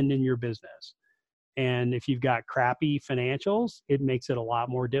happened in your business. And if you've got crappy financials, it makes it a lot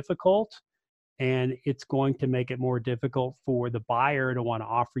more difficult. And it's going to make it more difficult for the buyer to want to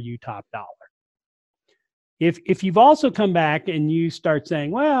offer you top dollar. If you've also come back and you start saying,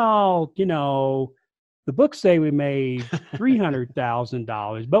 well, the books say we made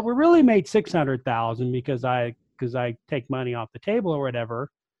 $300,000, but we really made $600,000 because I take money off the table or whatever,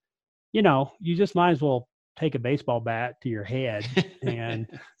 you just might as well take a baseball bat to your head and,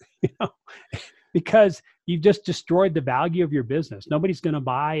 because you've just destroyed the value of your business. Nobody's going to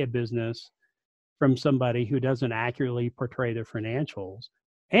buy a business from somebody who doesn't accurately portray their financials.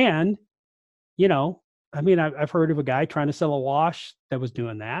 And, I've heard of a guy trying to sell a wash that was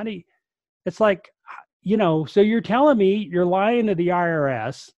doing that. It's like, so you're telling me you're lying to the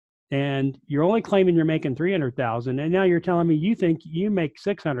IRS and you're only claiming you're making $300,000. And now you're telling me you think you make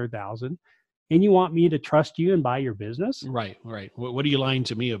 $600,000 and you want me to trust you and buy your business? Right. What are you lying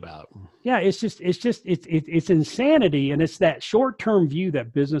to me about? Yeah. It's insanity. And it's that short-term view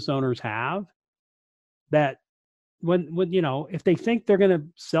that business owners have, that when if they think they're going to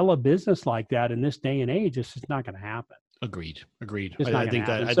sell a business like that in this day and age, it's just not going to happen. Agreed. I think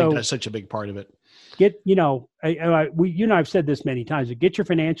that's such a big part of it. I've said this many times, but get your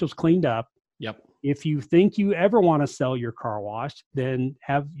financials cleaned up. Yep. If you think you ever want to sell your car wash, then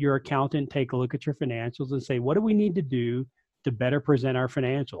have your accountant take a look at your financials and say, what do we need to do to better present our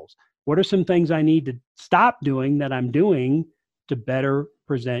financials? What are some things I need to stop doing that I'm doing to better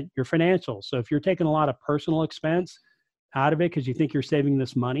present your financials? So if you're taking a lot of personal expense out of it because you think you're saving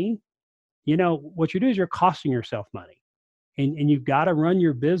this money, what you do is you're costing yourself money. And you've got to run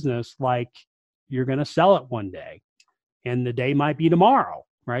your business like you're going to sell it one day. And the day might be tomorrow,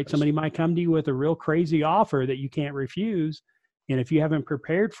 right? Somebody might come to you with a real crazy offer that you can't refuse. And if you haven't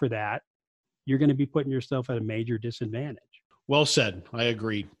prepared for that, you're going to be putting yourself at a major disadvantage. Well said. I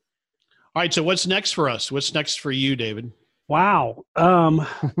agree. All right. So what's next for us? What's next for you, David? Wow.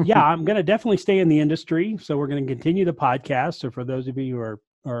 Yeah, I'm going to definitely stay in the industry. So we're going to continue the podcast. So for those of you who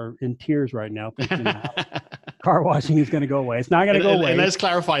are in tears right now, thinking car washing is going to go away. It's not going to go away. And let's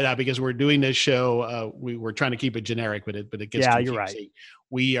clarify that, because we're doing this show. We're trying to keep it generic, but it gets confusing. You're right.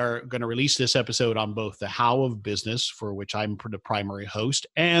 We are going to release this episode on both the How of Business, for which I'm the primary host,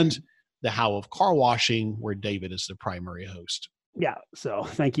 and the How of Car Washing, where David is the primary host. Yeah. So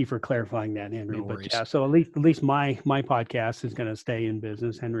thank you for clarifying that, Henry. No but worries. yeah, so at least my podcast is going to stay in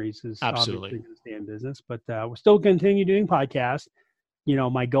business. Henry's is Absolutely going to stay in business, but we're still continue doing podcasts.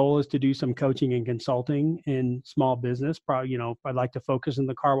 My goal is to do some coaching and consulting in small business. Probably, I'd like to focus in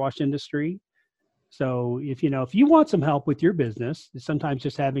the car wash industry. So if you want some help with your business, sometimes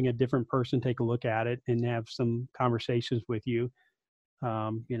just having a different person take a look at it and have some conversations with you,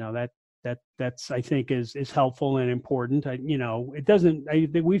 that's I think is helpful and important.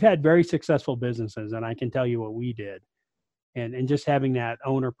 We've had very successful businesses, and I can tell you what we did, and just having that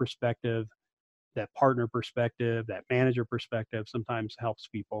owner perspective, that partner perspective, that manager perspective sometimes helps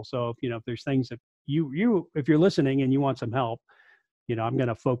people. So if there's things that if you're listening and you want some help, I'm going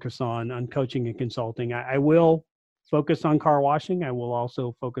to focus on coaching and consulting. I will focus on car washing. I will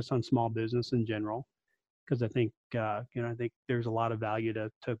also focus on small business in general, because I think, I think there's a lot of value to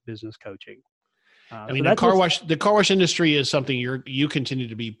business coaching. I mean, the car wash industry is something you continue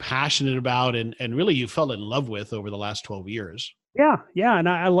to be passionate about and really you fell in love with over the last 12 years. Yeah. And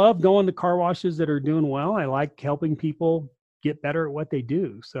I love going to car washes that are doing well. I like helping people get better at what they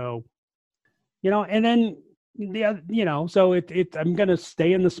do. So, and then so I'm going to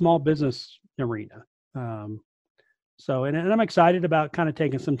stay in the small business arena. So, and I'm excited about kind of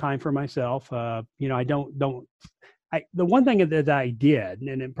taking some time for myself. The one thing that I did,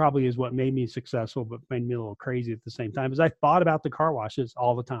 and it probably is what made me successful, but made me a little crazy at the same time, is I thought about the car washes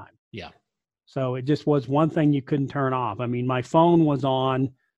all the time. Yeah. So it just was one thing you couldn't turn off. I mean, my phone was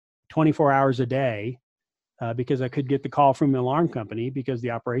on 24 hours a day because I could get the call from the alarm company because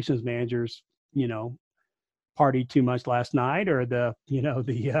the operations managers, partied too much last night, or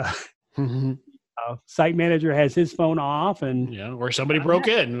site manager has his phone off, and or somebody broke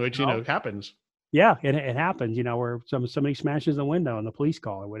in, which happens. Yeah, it happens. Where somebody smashes a window and the police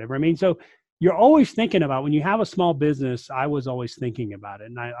call or whatever. I mean, so you're always thinking about, when you have a small business. I was always thinking about it,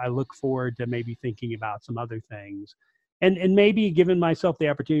 and I look forward to maybe thinking about some other things, and maybe giving myself the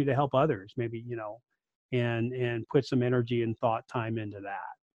opportunity to help others. Maybe and put some energy and thought time into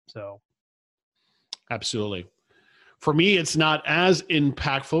that. So. Absolutely. For me, it's not as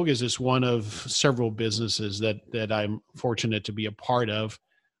impactful because it's one of several businesses that I'm fortunate to be a part of.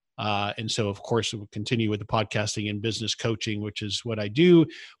 And so, of course, we'll continue with the podcasting and business coaching, which is what I do.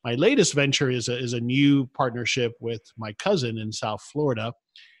 My latest venture is a new partnership with my cousin in South Florida.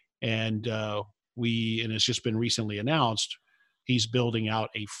 And it's just been recently announced, he's building out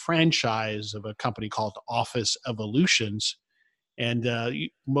a franchise of a company called Office Evolutions. And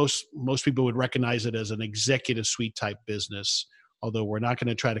most people would recognize it as an executive suite type business, although we're not going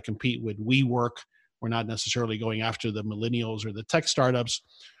to try to compete with WeWork. We're not necessarily going after the millennials or the tech startups.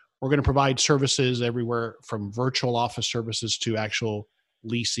 We're going to provide services everywhere from virtual office services to actual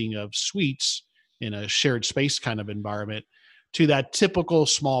leasing of suites in a shared space kind of environment to that typical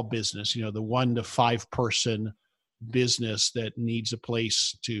small business, the 1 to 5 person business that needs a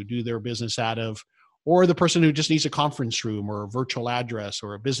place to do their business out of, or the person who just needs a conference room or a virtual address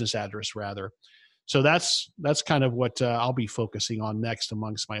or a business address rather. So that's kind of what I'll be focusing on next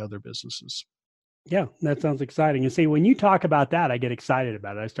amongst my other businesses. Yeah, that sounds exciting. And see, when you talk about that, I get excited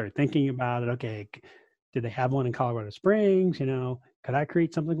about it. I start thinking about it. Okay, do they have one in Colorado Springs? Could I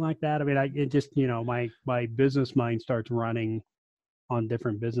create something like that? I mean, it just, my business mind starts running on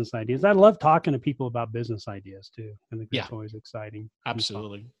different business ideas. I love talking to people about business ideas too. I think that's always exciting.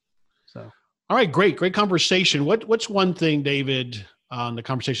 Absolutely. So. All right, great conversation. What's one thing, David, on the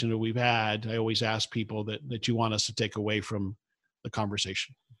conversation that we've had? I always ask people that you want us to take away from the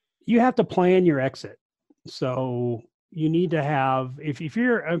conversation. You have to plan your exit. So you need to have, if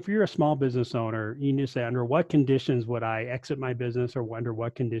you're a small business owner, you need to say, under what conditions would I exit my business, or under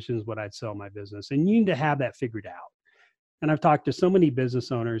what conditions would I sell my business? And you need to have that figured out. And I've talked to so many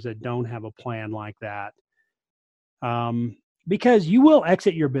business owners that don't have a plan like that. Because you will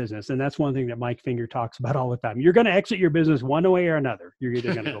exit your business. And that's one thing that Mike Finger talks about all the time. You're going to exit your business one way or another. You're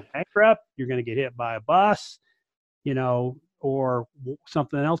either going to go bankrupt, you're going to get hit by a bus, or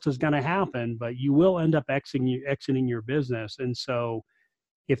something else is going to happen, but you will end up exiting your business. And so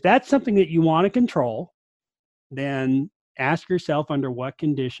if that's something that you want to control, then ask yourself, under what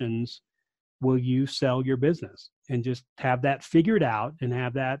conditions will you sell your business? And just have that figured out, and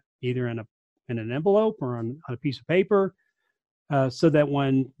have that either in an envelope or on a piece of paper. So that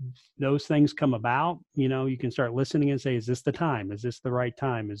when those things come about, you can start listening and say, is this the time? Is this the right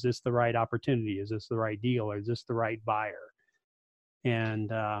time? Is this the right opportunity? Is this the right deal? Or is this the right buyer?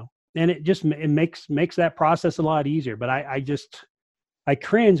 And it makes that process a lot easier. But I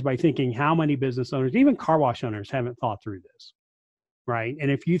cringe by thinking how many business owners, even car wash owners, haven't thought through this, right?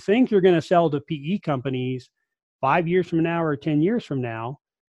 And if you think you're going to sell to PE companies 5 years from now or 10 years from now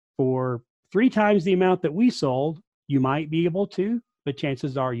for 3 times the amount that we sold, you might be able to, but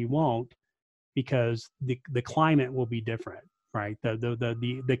chances are you won't, because the climate will be different, right?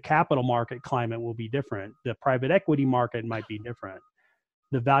 The capital market climate will be different. The private equity market might be different.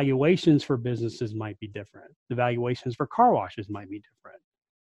 The valuations for businesses might be different. The valuations for car washes might be different.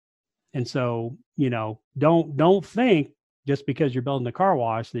 And so, don't think just because you're building a car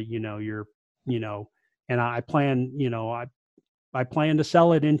wash that, and I plan to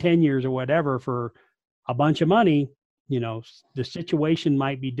sell it in 10 years or whatever for a bunch of money. The situation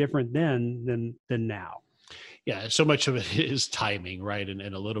might be different then than now. Yeah, so much of it is timing, right? And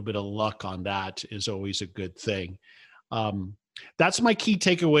a little bit of luck on that is always a good thing. That's my key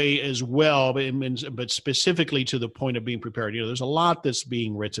takeaway as well, but specifically to the point of being prepared. There's a lot that's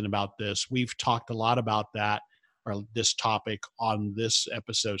being written about this. We've talked a lot about that, or this topic on this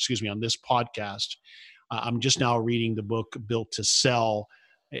episode, on this podcast. I'm just now reading the book Built to Sell.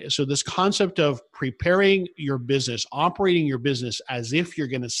 So this concept of preparing your business, operating your business as if you're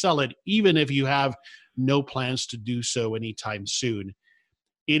going to sell it, even if you have no plans to do so anytime soon.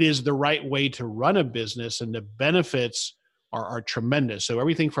 It is the right way to run a business, and the benefits are tremendous. So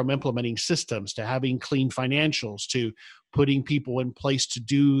everything from implementing systems to having clean financials to putting people in place to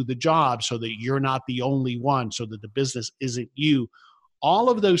do the job so that you're not the only one, so that the business isn't you. All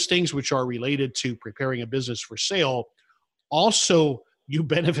of those things which are related to preparing a business for sale, also you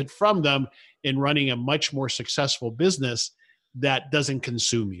benefit from them in running a much more successful business that doesn't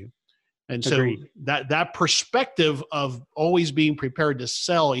consume you. And so Agreed. that perspective of always being prepared to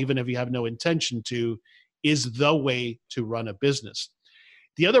sell, even if you have no intention to, is the way to run a business.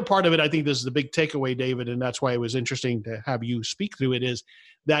 The other part of it, I think this is the big takeaway, David, and that's why it was interesting to have you speak through it, is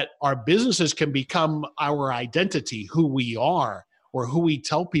that our businesses can become our identity, who we are, or who we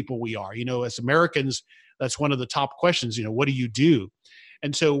tell people we are. As Americans, that's one of the top questions, what do you do?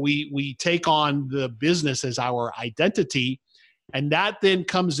 And so we take on the business as our identity, and that then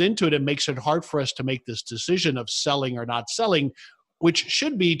comes into it and makes it hard for us to make this decision of selling or not selling, which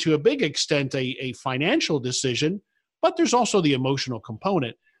should be to a big extent a financial decision, but there's also the emotional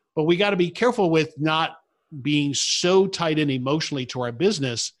component. But we got to be careful with not being so tied in emotionally to our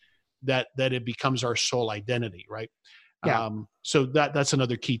business that it becomes our sole identity, right? Yeah. So that's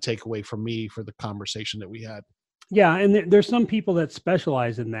another key takeaway from me for the conversation that we had. Yeah, and there's some people that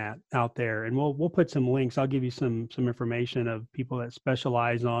specialize in that out there, and we'll put some links. I'll give you some information of people that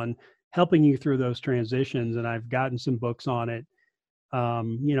specialize on helping you through those transitions, and I've gotten some books on it.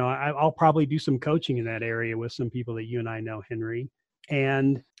 I'll probably do some coaching in that area with some people that you and I know, Henry.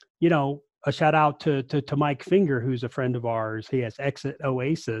 And a shout out to Mike Finger, who's a friend of ours. He has Exit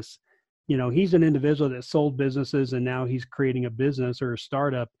Oasis. He's an individual that sold businesses, and now he's creating a business or a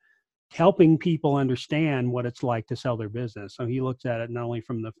startup, helping people understand what it's like to sell their business. So he looks at it not only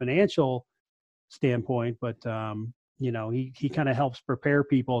from the financial standpoint, but he kind of helps prepare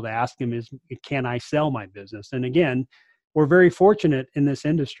people to ask him, can I sell my business? And again, we're very fortunate in this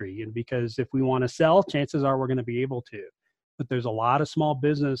industry, and because if we want to sell, chances are we're going to be able to. But there's a lot of small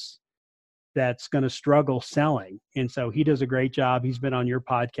business that's going to struggle selling. And so he does a great job. He's been on your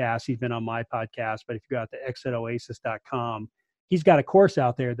podcast. He's been on my podcast. But if you go out to exitoasis.com, he's got a course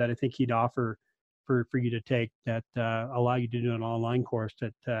out there that I think he'd offer for you to take that allow you to do an online course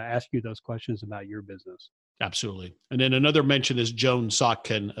to ask you those questions about your business. Absolutely. And then another mention is Joan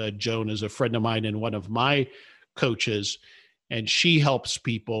Sotkin. Joan is a friend of mine and one of my coaches, and she helps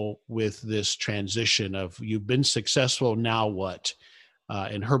people with this transition of you've been successful, now what?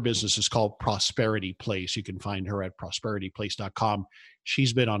 And her business is called Prosperity Place. You can find her at prosperityplace.com.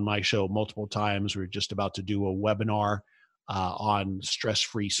 She's been on my show multiple times. We're just about to do a webinar on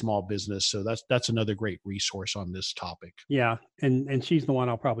stress-free small business. So that's another great resource on this topic. Yeah. And she's the one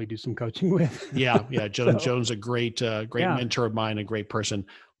I'll probably do some coaching with. Yeah. Joan's a great mentor of mine, a great person,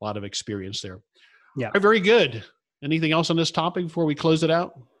 a lot of experience there. Yeah. All right, very good. Anything else on this topic before we close it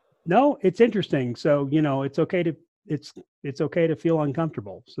out? No, it's interesting. So, it's okay to feel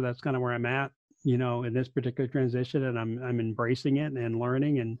uncomfortable. So that's kind of where I'm at, in this particular transition, and I'm embracing it and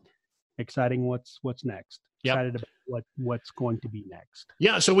learning and exciting what's next. Yep. Excited about what's going to be next.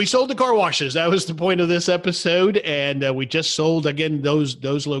 Yeah. So we sold the car washes. That was the point of this episode. And we just sold, again,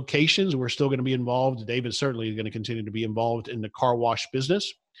 those locations. We're still going to be involved. David certainly is going to continue to be involved in the car wash business.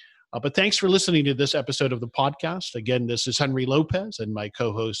 But thanks for listening to this episode of the podcast. Again, this is Henry Lopez, and my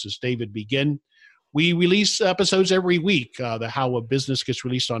co-host is David Begin. We release episodes every week. The How a Business gets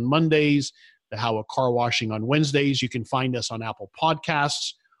released on Mondays, the How a Car Washing on Wednesdays. You can find us on Apple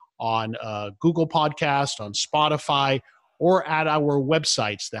Podcasts, on Google Podcasts, on Spotify, or at our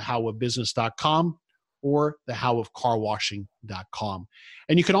websites, thehowofbusiness.com or thehowofcarwashing.com.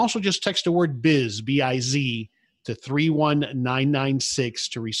 And you can also just text the word biz, B-I-Z, to 31996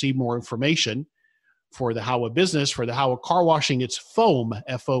 to receive more information. For the How of Business, for the How of Car Washing, it's foam,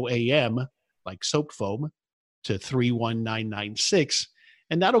 F-O-A-M, like soap foam, to 31996.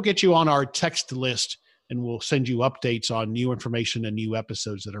 And that'll get you on our text list, and we'll send you updates on new information and new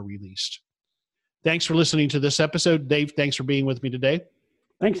episodes that are released. Thanks for listening to this episode. Dave, thanks for being with me today.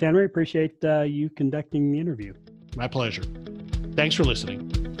 Thanks, Henry. Appreciate you conducting the interview. My pleasure. Thanks for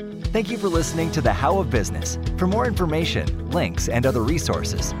listening. Thank you for listening to The How of Business. For more information, links, and other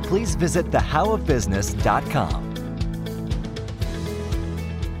resources, please visit thehowofbusiness.com.